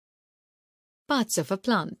Parts of a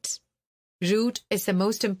plant. Root is the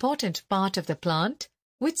most important part of the plant,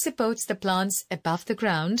 which supports the plants above the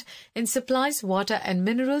ground and supplies water and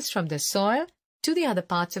minerals from the soil to the other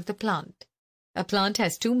parts of the plant. A plant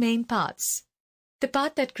has two main parts. The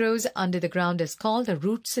part that grows under the ground is called the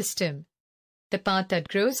root system. The part that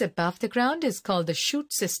grows above the ground is called the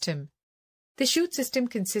shoot system. The shoot system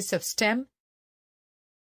consists of stem,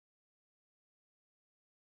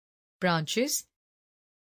 branches,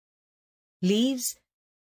 leaves,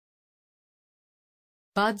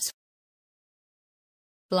 buds,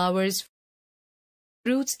 flowers,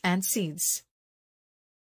 fruits, and seeds.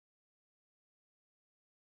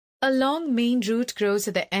 A long main root grows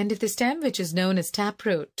at the end of the stem, which is known as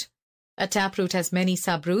taproot. A taproot has many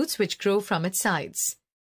subroots which grow from its sides.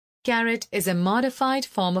 Carrot is a modified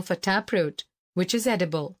form of a taproot, which is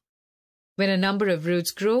edible. When a number of roots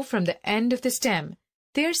grow from the end of the stem,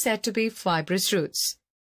 they are said to be fibrous roots.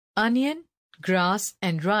 Onion, grass,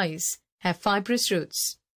 and rice have fibrous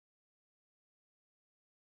roots.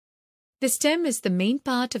 The stem is the main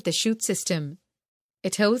part of the shoot system.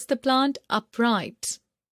 It holds the plant upright.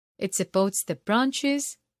 It supports the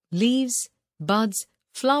branches, leaves, buds,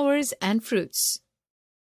 flowers, and fruits.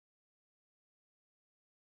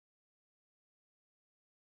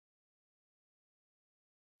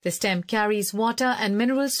 The stem carries water and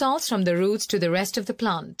mineral salts from the roots to the rest of the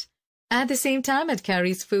plant. At the same time, it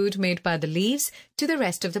carries food made by the leaves to the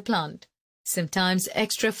rest of the plant. Sometimes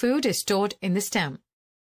extra food is stored in the stem.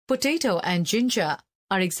 Potato and ginger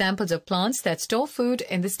are examples of plants that store food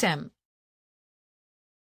in the stem.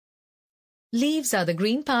 Leaves are the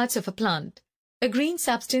green parts of a plant. A green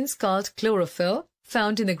substance called chlorophyll,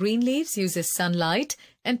 found in the green leaves, uses sunlight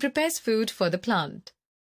and prepares food for the plant.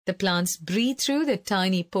 The plants breathe through the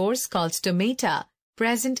tiny pores called stomata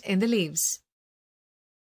present in the leaves.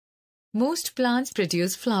 Most plants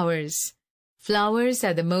produce flowers. Flowers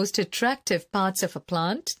are the most attractive parts of a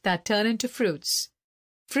plant that turn into fruits.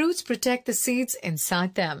 Fruits protect the seeds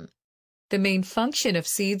inside them. The main function of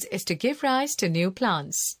seeds is to give rise to new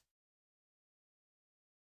plants.